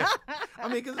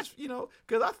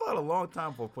 Because I thought a long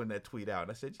time before putting that tweet out.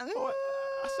 And I said, you know what?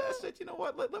 I said, you know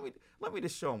what? Let me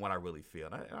just show them what I really feel.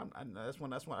 And that's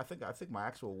when I think my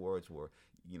actual words were,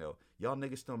 y'all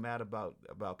niggas still mad about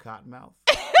Cottonmouth?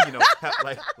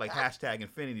 Like hashtag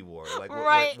Infinity War, like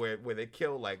Right. where they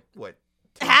kill like what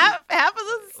half of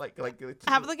the like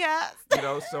half of the cast.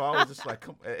 So I was just like,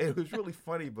 it was really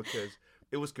funny because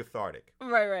it was cathartic.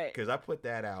 Right. Because I put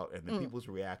that out and the people's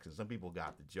reactions. Some people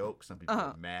got the joke, some people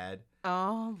were mad.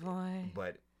 Oh boy.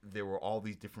 But there were all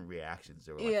these different reactions.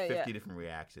 There were like 50 different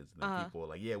reactions. And then people were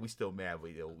like, yeah, we still mad,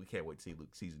 but we can't wait to see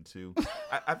season 2.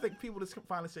 I think people just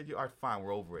finally said, all right, fine,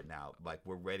 we're over it now. Like,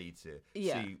 we're ready to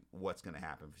see what's going to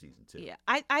happen for season 2. Yeah.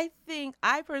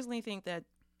 I personally think that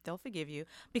they'll forgive you,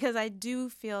 because I do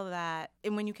feel that,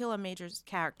 and when you kill a major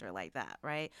character like that,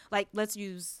 right? Like, let's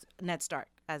use Ned Stark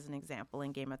as an example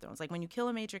in Game of Thrones. Like, when you kill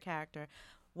a major character,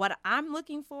 what I'm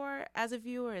looking for as a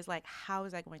viewer is like, how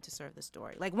is that going to serve the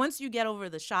story? Like, once you get over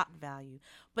the shock value,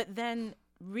 but then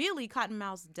really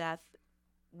Cottonmouth's death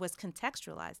was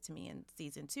contextualized to me in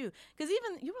season 2, because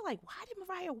even you were like, why did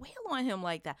Mariah wail on him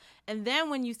like that? And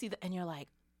then when you see and you're like,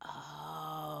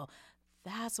 oh,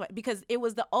 that's why, because it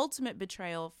was the ultimate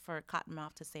betrayal for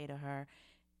Cottonmouth to say to her,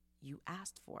 you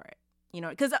asked for it,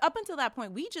 because up until that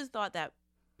point, we just thought that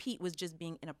Pete was just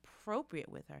being inappropriate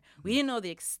with her. We didn't know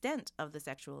the extent of the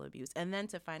sexual abuse. And then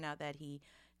to find out that he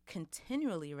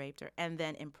continually raped her and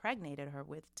then impregnated her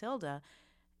with Tilda,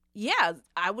 yeah,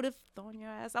 I would have thrown your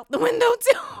ass out the window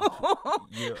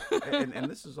too. And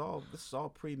this is all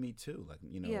pre Me Too. Like,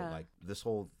 like this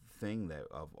whole thing that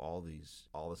of all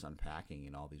this unpacking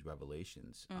and all these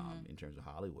revelations in terms of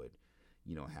Hollywood,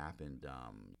 happened,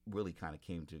 really kind of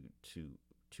came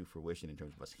to fruition in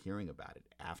terms of us hearing about it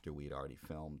after we had already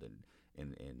filmed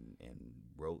and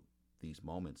wrote these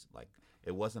moments. Like,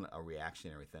 it wasn't a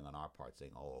reactionary thing on our part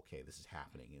saying, oh, okay, this is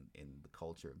happening in the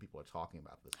culture and people are talking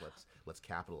about this, let's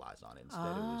capitalize on it.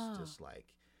 Instead it was just like,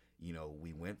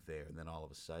 we went there, and then all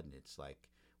of a sudden it's like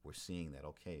we're seeing that,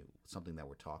 okay, something that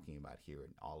we're talking about here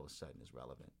and all of a sudden is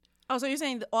relevant. Oh, so you're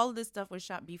saying that all of this stuff was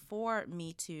shot before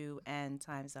Me Too and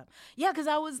Time's Up? Yeah, because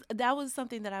that was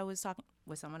something that I was talking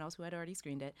with someone else who had already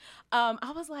screened it.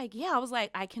 I was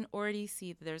like, I can already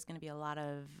see that there's going to be a lot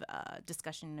of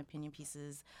discussion and opinion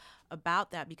pieces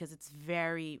about that, because it's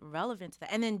very relevant to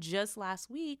that. And then just last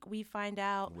week, we find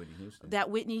out that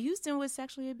Whitney Houston was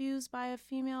sexually abused by a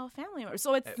female family member.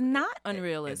 So it's not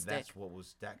unrealistic. And that's what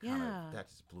was that kind of, that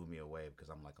just blew me away, because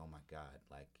I'm like, oh my God,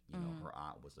 like, her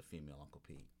aunt was the female Uncle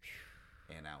Pete.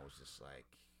 And I was just like,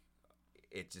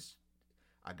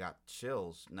 I got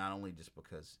chills, not only just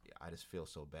because I just feel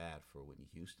so bad for Whitney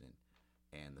Houston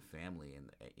and the family,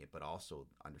 but also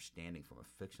understanding from a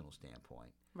fictional standpoint,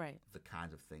 right, the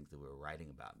kinds of things that we were writing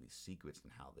about, and these secrets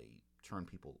and how they turn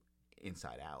people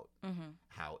inside out,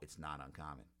 how it's not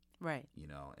uncommon, right,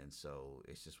 and so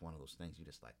it's just one of those things you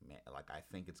just like, man, like, I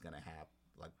think it's going to have,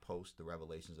 like, post the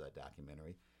revelations of that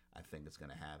documentary, I think it's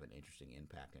going to have an interesting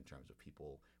impact in terms of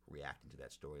people reacting to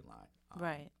that storyline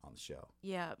on the show.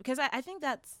 Yeah, because I think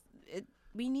that's it.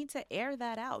 We need to air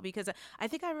that out, because I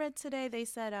think I read today they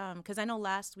said, because I know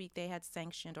last week they had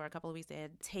sanctioned, or a couple of weeks they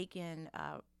had taken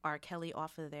R. Kelly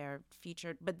off of their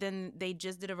featured, but then they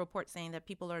just did a report saying that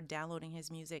people are downloading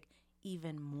his music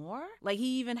even more. Like,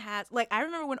 he even has, like, I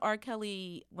remember when R.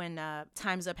 Kelly, when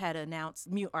Time's Up had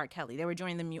announced Mute R. Kelly, they were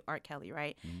joining the Mute R. Kelly,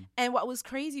 right? And what was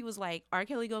crazy was, like, R.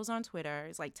 Kelly goes on Twitter,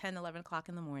 it's like 10, 11 o'clock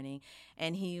in the morning,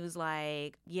 and he was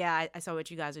like, yeah, I saw what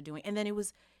you guys are doing. And then it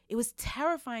was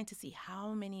terrifying to see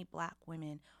how many Black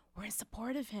women were in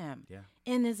support of him. Yeah.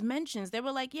 In his mentions, they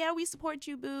were like, yeah, we support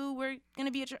you, boo, we're gonna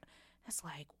be It's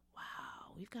like,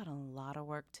 wow, we've got a lot of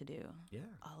work to do. Yeah.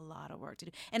 A lot of work to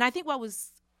do. And I think what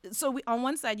was, on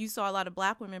one side, you saw a lot of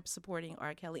Black women supporting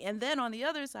R. Kelly. And then on the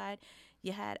other side,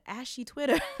 you had ashy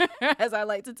Twitter, as I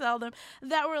like to tell them,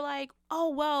 that were like, oh,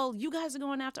 well, you guys are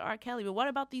going after R. Kelly, but what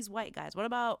about these white guys? What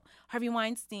about Harvey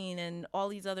Weinstein and all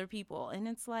these other people? And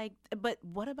it's like, but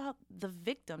what about the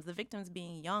victims? The victims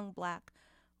being young Black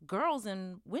girls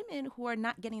and women who are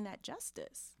not getting that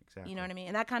justice. Exactly. You know what I mean?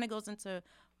 And that kind of goes into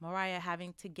Mariah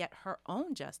having to get her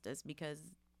own justice, because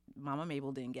Mama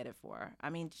Mabel didn't get it for her. I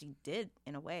mean, she did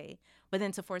in a way, but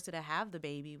then to force her to have the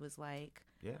baby was like...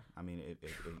 Yeah, I mean,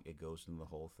 it goes into the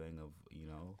whole thing of,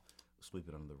 sweep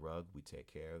it under the rug, we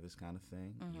take care of this kind of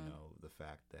thing. The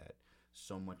fact that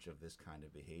so much of this kind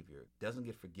of behavior doesn't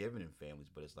get forgiven in families,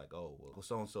 but it's like, oh, well,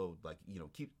 so-and-so, like,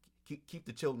 keep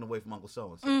the children away from Uncle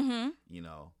so-and-so,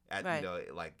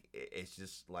 Right. Like, it's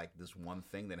just like this one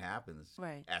thing that happens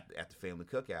right. at the family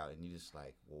cookout, and you're just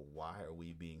like, well, why are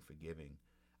we being forgiving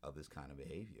of this kind of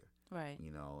behavior? Right.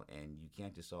 And you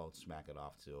can't just all smack it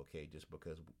off to, okay, just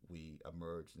because we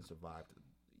emerged and survived,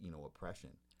 oppression,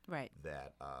 right,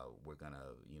 that we're gonna,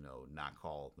 not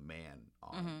call the man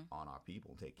on our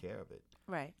people and take care of it.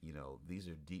 Right. These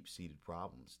are deep-seated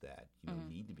problems that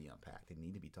need to be unpacked. They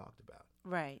need to be talked about.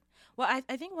 Right. Well,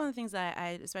 I think one of the things that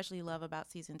I especially love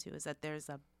about season 2 is that there's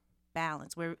a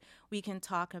balance where we can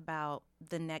talk about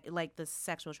the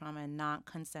sexual trauma and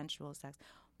non-consensual sex,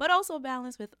 but also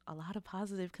balance with a lot of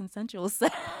positive consensual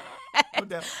sex. No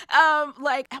doubt.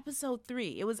 Like episode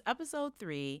 3. It was episode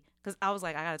 3 because I was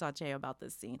like, I gotta talk to Cheo about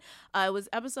this scene. It was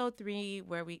episode 3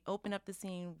 where we open up the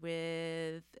scene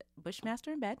with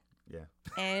Bushmaster in bed. Yeah.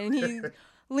 And he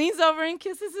leans over and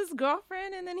kisses his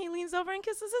girlfriend, and then he leans over and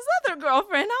kisses his other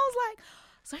girlfriend. I was like,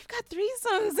 so you've got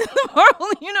threesomes in the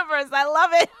Marvel universe. I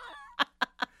love it.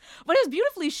 But it was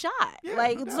beautifully shot.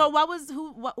 Yeah, So what was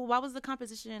the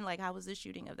composition like? How was the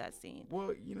shooting of that scene? Well,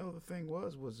 the thing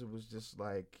was it was just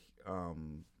like,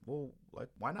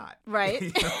 why not? Right.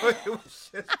 It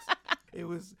was just, it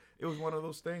was one of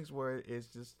those things where it's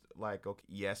just like, okay,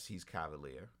 yes, he's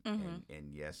cavalier,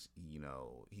 and yes,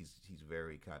 he's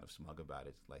very kind of smug about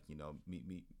it. Like,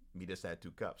 me just had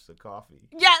 2 cups of coffee.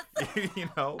 Yes.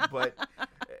 But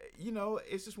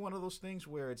it's just one of those things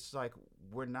where it's like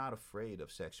we're not afraid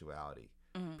of sexuality.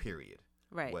 Period.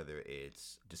 Right. Whether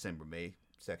it's December May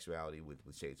sexuality with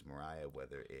Shades of Mariah,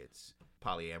 whether it's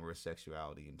polyamorous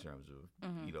sexuality in terms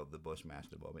of the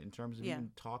Bushmaster moment, in terms of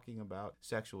even talking about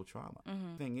sexual trauma.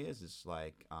 Thing is, it's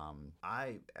like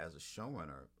I, as a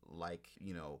showrunner, like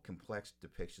complex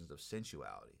depictions of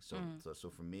sensuality. So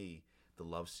for me, the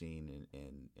love scene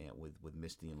and with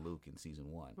Misty and Luke in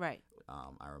season 1. Right.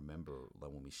 I remember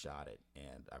when we shot it,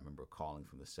 and I remember calling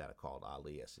from the set. I called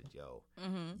Ali. I said, "Yo,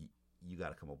 you got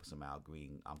to come up with some Al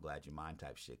Green, I'm glad you're mine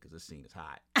type shit, because this scene is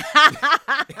hot."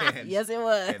 Yes, it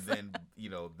was. And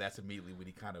then that's immediately when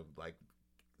he kind of like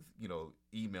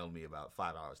emailed me about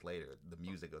 5 hours later the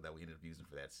music that we ended up using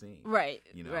for that scene. Right.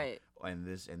 Right. And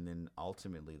then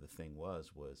ultimately the thing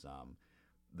was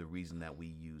the reason that we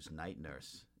used Night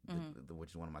Nurse,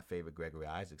 which is one of my favorite Gregory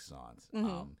Isaacs songs.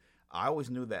 I always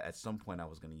knew that at some point I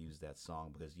was going to use that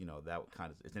song because that kind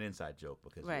of, it's an inside joke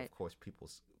because of course people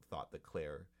thought that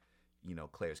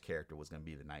Claire's character was going to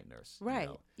be the night nurse. Right.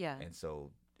 Yeah. And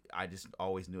so I just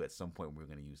always knew at some point we were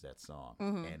going to use that song,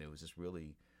 and it was just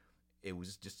really. It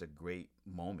was just a great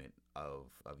moment of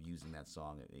using that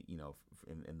song,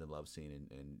 in the love scene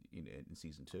in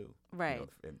season 2, right?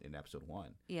 In episode 1,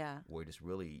 yeah, where just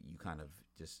really you kind of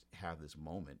just have this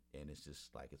moment, and it's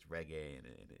just like it's reggae and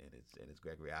it's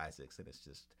Gregory Isaacs, and it's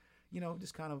just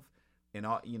just kind of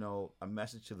a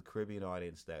message to the Caribbean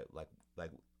audience that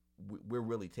like we're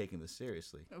really taking this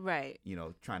seriously, right?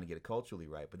 Trying to get it culturally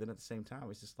right, but then at the same time,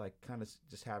 it's just like kind of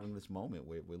just having this moment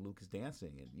where Luke is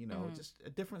dancing, and just a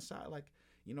different side, like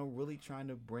really trying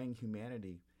to bring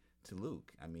humanity to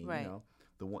Luke. I mean, right.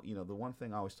 The one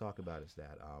thing I always talk about is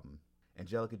that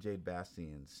Angelica Jade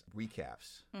Bastien's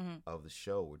recaps of the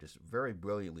show were just very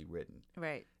brilliantly written,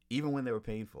 right? Even when they were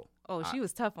painful. Oh, she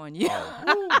was tough on you.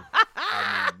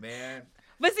 I mean, man.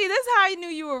 But see, this is how I knew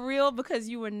you were real, because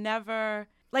you were never.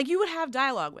 Like, you would have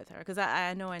dialogue with her, because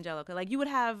I know Angelica. Like, you would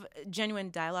have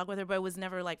genuine dialogue with her, but it was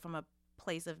never, like, from a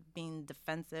place of being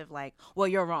defensive, like, well,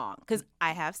 you're wrong. Because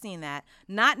I have seen that.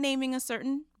 Not naming a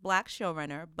certain Black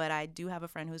showrunner, but I do have a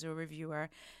friend who's a reviewer.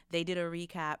 They did a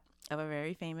recap of a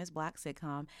very famous Black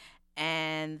sitcom,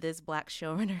 and this Black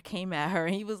showrunner came at her,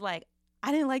 and he was like,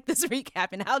 I didn't like this recap,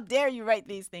 and how dare you write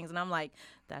these things? And I'm like,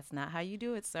 that's not how you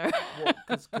do it, sir. Well,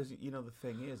 because the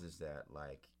thing is that,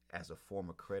 like, as a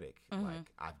former critic,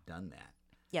 like, I've done that.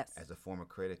 Yes. As a former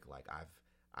critic, like,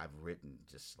 I've written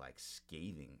just like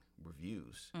scathing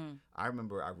reviews. I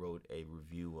remember I wrote a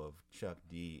review of Chuck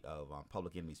D of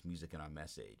Public Enemy's Music and Our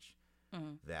Message.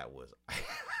 That was,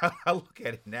 I look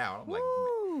at it now, I'm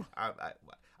like,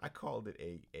 I called it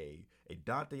a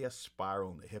Dante's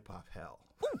spiral in the hip hop hell.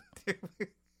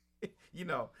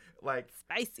 Like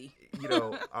spicy.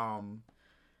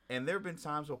 And there have been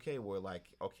times, where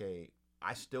like,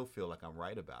 I still feel like I'm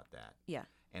right about that. Yeah.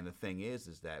 And the thing is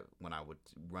that when I would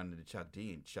run into Chuck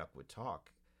D and Chuck would talk,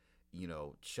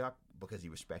 Chuck, because he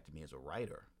respected me as a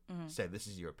writer, said, this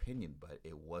is your opinion, but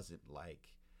it wasn't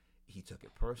like he took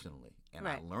it personally. And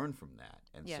right. I learned from that.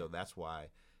 And so that's why,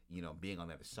 being on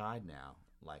the other side now,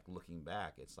 like looking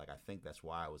back, it's like I think that's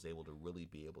why I was able to really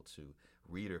be able to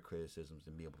read her criticisms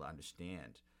and be able to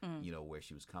understand, where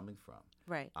she was coming from.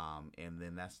 Right. And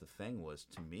then that's the thing was,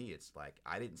 to me, it's like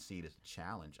I didn't see it as a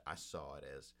challenge. I saw it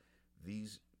as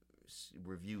these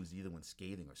reviews, either when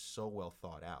scathing, are so well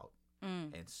thought out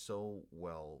and so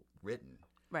well written.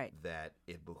 Right. That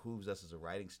it behooves us as a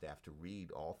writing staff to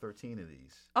read all 13 of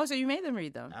these. Oh, so you made them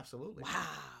read them? Absolutely. Wow.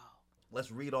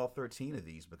 Let's read all 13 of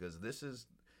these, because this is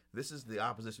this is the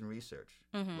opposition research.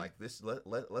 Like this,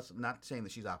 let's not saying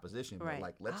that she's opposition, but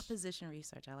like opposition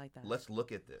research. I like that. Let's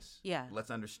look at this. Yeah.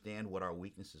 Let's understand what our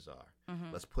weaknesses are.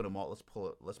 Let's put them all.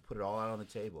 Let's put it all out on the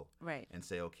table. Right. And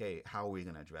say, okay, how are we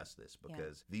going to address this?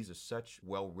 Because these are such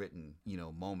well written,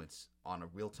 moments on a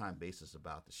real time basis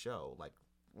about the show. Like,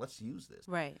 let's use this.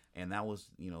 Right. And that was,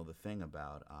 the thing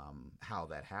about how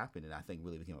that happened, and I think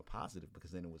really became a positive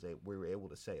because then we were able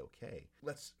to say, okay,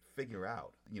 let's figure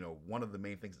out. One of the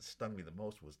main things that stung me the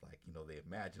most was like, they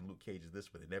imagined Luke Cage as this,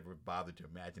 but they never bothered to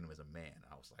imagine him as a man.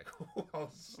 I was like,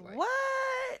 what?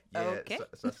 Yeah. Okay.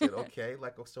 So I said, okay,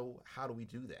 so how do we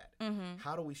do that?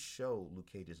 How do we show Luke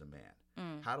Cage as a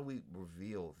man? How do we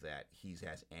reveal that he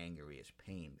has anger, he has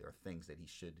pain? There are things that he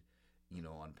should,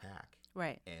 unpack.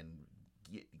 Right. And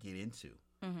get into.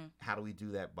 How do we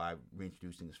do that? By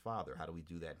reintroducing his father. How do we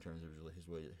do that in terms of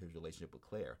his relationship with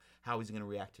Claire? How is he going to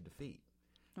react to defeat?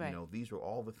 Right. These were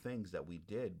all the things that we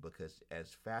did because as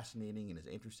fascinating and as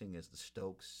interesting as the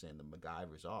Stokes and the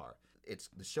MacGyvers are,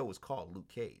 the show is called Luke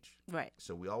Cage. Right.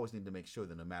 So we always need to make sure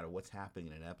that no matter what's happening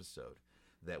in an episode,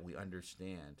 that we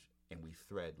understand and we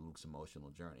thread Luke's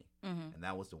emotional journey. And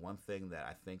that was the one thing that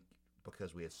I think,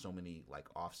 because we had so many like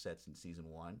offsets in season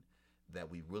 1, that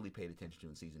we really paid attention to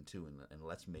in season 2, and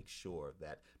let's make sure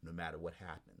that no matter what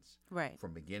happens, right,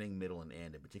 from beginning, middle, and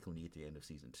end, and particularly at the end of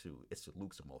season 2, it's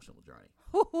Luke's emotional journey.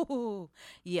 Ooh,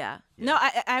 yeah. No,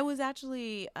 I was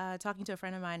actually talking to a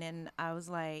friend of mine, and I was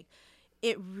like,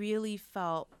 it really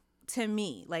felt to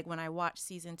me like when I watched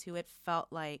season 2, it felt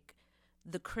like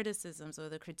the criticisms or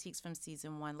the critiques from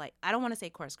season 1, like I don't want to say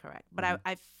course correct, but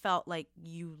I felt like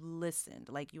you listened,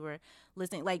 like you were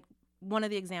listening, like. One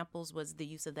of the examples was the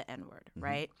use of the N-word,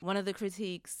 right? One of the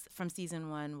critiques from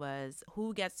season 1 was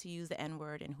who gets to use the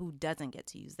N-word and who doesn't get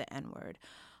to use the N-word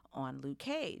on Luke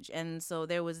Cage. And so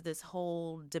there was this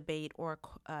whole debate or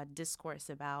discourse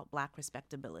about Black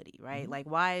respectability, right? Like,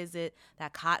 why is it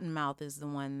that Cottonmouth is the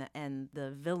one and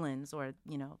the villains or,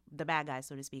 the bad guys,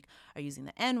 so to speak, are using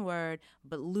the N-word,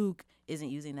 but Luke isn't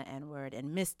using the N-word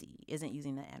and Misty isn't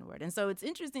using the N-word. And so it's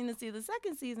interesting to see the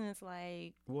second season. It's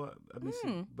like, well, I mean,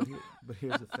 see, but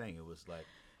here's the thing. It was like,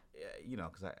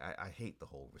 because I hate the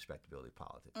whole respectability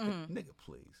politics. Nigga,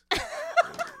 please.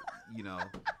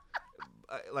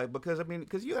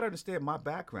 Because you gotta understand my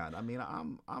background. I mean,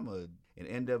 I'm an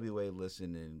NWA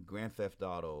listening, Grand Theft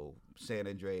Auto, San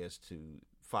Andreas to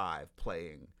 5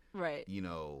 playing. Right.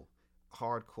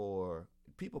 Hardcore.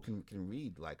 People can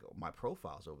read like my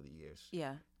profiles over the years.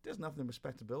 Yeah. There's nothing in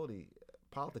respectability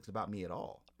politics about me at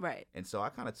all. Right. And so I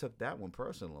kind of took that one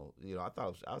personal. I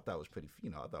thought it was pretty.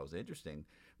 I thought it was interesting.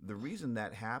 The reason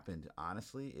that happened,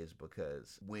 honestly, is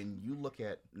because when you look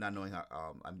at not knowing how,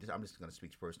 I'm just going to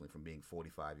speak personally from being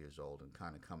 45 years old and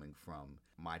kind of coming from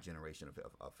my generation of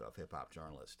hip hop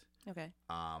journalist. Okay.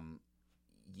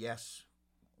 Yes,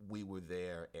 we were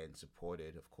there and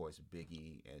supported, of course,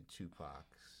 Biggie and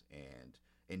Tupac's and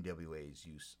NWA's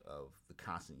the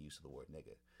constant use of the word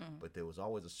nigga. But there was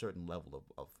always a certain level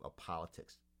of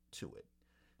politics to it.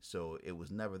 So it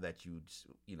was never that you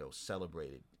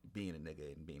celebrated being a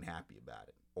nigga and being happy about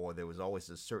it. Or there was always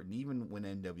a certain, even when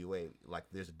NWA, like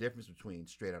there's a difference between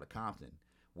Straight Outta Compton,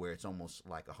 where it's almost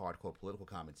like a hardcore political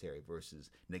commentary, versus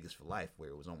Niggas for Life, where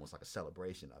it was almost like a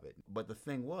celebration of it. But the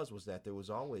thing was that there was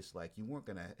always like, you weren't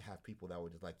going to have people that were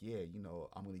just like, yeah,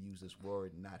 I'm going to use this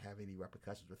word and not have any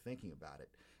repercussions for thinking about it.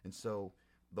 And so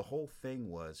the whole thing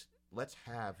was, let's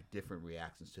have different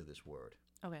reactions to this word.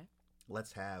 Okay.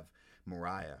 Let's have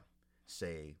Mariah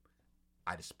say,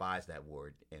 I despise that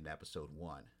word in episode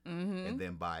 1. And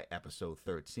then by episode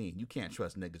 13, you can't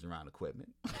trust niggas around equipment.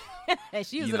 And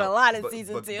she used it a lot in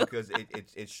season 2. Because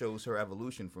it shows her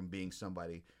evolution from being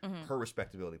somebody, her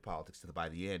respectability politics, to by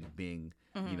the end being,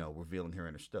 revealing her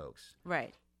inner Stokes.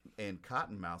 Right. And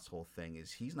Cottonmouth's whole thing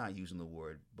is he's not using the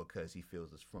word because he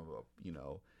feels it's from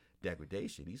a,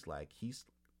 degradation. He's like, he's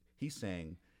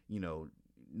saying,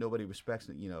 nobody respects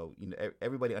it.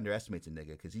 Everybody underestimates a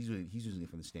nigga because he's using it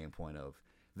from the standpoint of,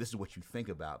 this is what you think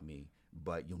about me,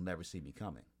 but you'll never see me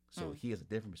coming. So he has a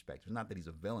different perspective. It's not that he's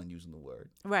a villain using the word.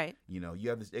 Right. You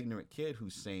have this ignorant kid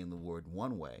who's saying the word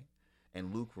one way,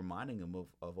 and Luke reminding him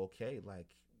of okay, like,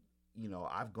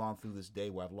 I've gone through this day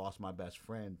where I've lost my best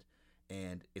friend,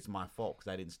 and it's my fault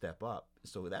because I didn't step up.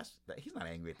 So he's not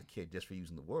angry at the kid just for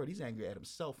using the word. He's angry at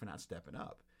himself for not stepping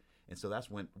up. And so that's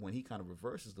when he kind of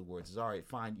reverses the words. Is all right,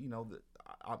 fine,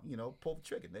 pull the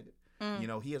trigger, nigga.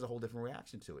 He has a whole different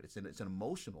reaction to it. It's an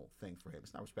emotional thing for him.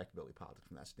 It's not respectability politics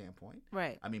from that standpoint.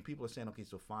 Right. I mean, people are saying, okay,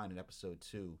 so fine, in episode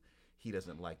 2, he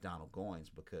doesn't like Donald Goines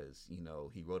because,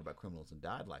 he wrote about criminals and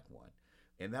died like one.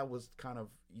 And that was kind of,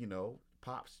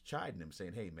 Pops chiding him,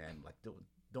 saying, hey, man, like,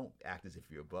 don't act as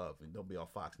if you're above, and don't be on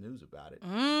Fox News about it.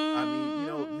 I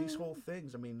mean, these whole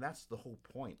things. I mean, that's the whole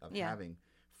point of having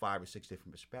 5 or 6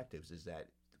 different perspectives, is that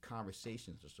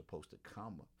conversations are supposed to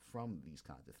come from these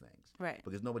kinds of things, right?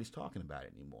 Because nobody's talking about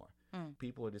it anymore.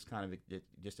 People are just kind of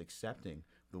just accepting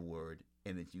the word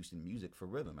and its use in music for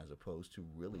rhythm, as opposed to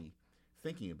really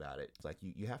thinking about it. It's like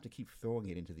you have to keep throwing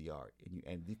it into the art,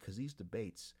 and because these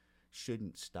debates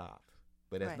shouldn't stop.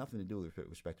 But it has nothing to do with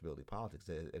respectability politics.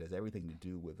 It has everything to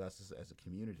do with us as a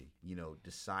community,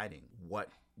 deciding what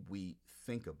we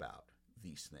think about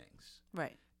these things.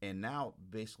 Right. And now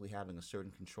basically having a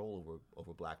certain control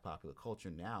over Black popular culture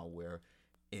now, where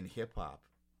in hip-hop,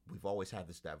 we've always had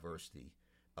this diversity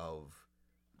of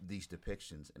these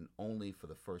depictions, and only for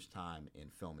the first time in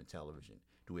film and television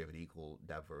do we have an equal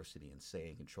diversity and say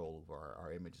and control over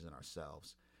our images and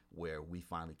ourselves, where we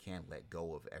finally can let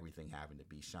go of everything having to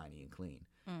be shiny and clean.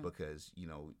 Because, you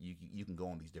can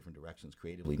go in these different directions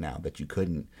creatively now that you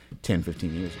couldn't 10,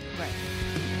 15 years ago. Right.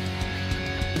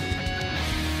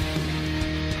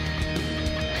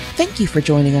 Thank you for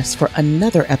joining us for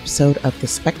another episode of the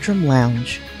Spectrum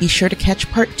Lounge. Be sure to catch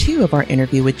part 2 of our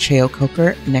interview with Cheo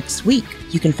Coker next week.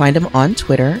 You can find him on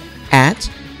Twitter at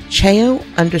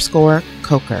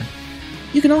Cheo_Coker.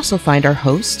 You can also find our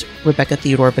host, Rebecca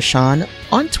Theodore Vachon,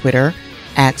 on Twitter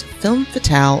at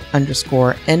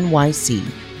FilmFatale_NYC.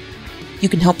 You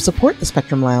can help support the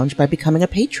Spectrum Lounge by becoming a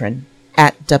patron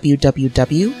at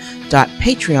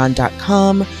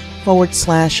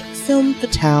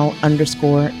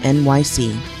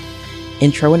www.patreon.com/FilmFatale_NYC.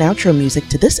 Intro and outro music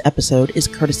to this episode is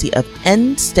courtesy of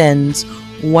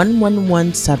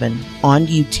NStens1117 on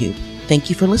YouTube. Thank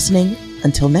you for listening.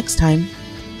 Until next time.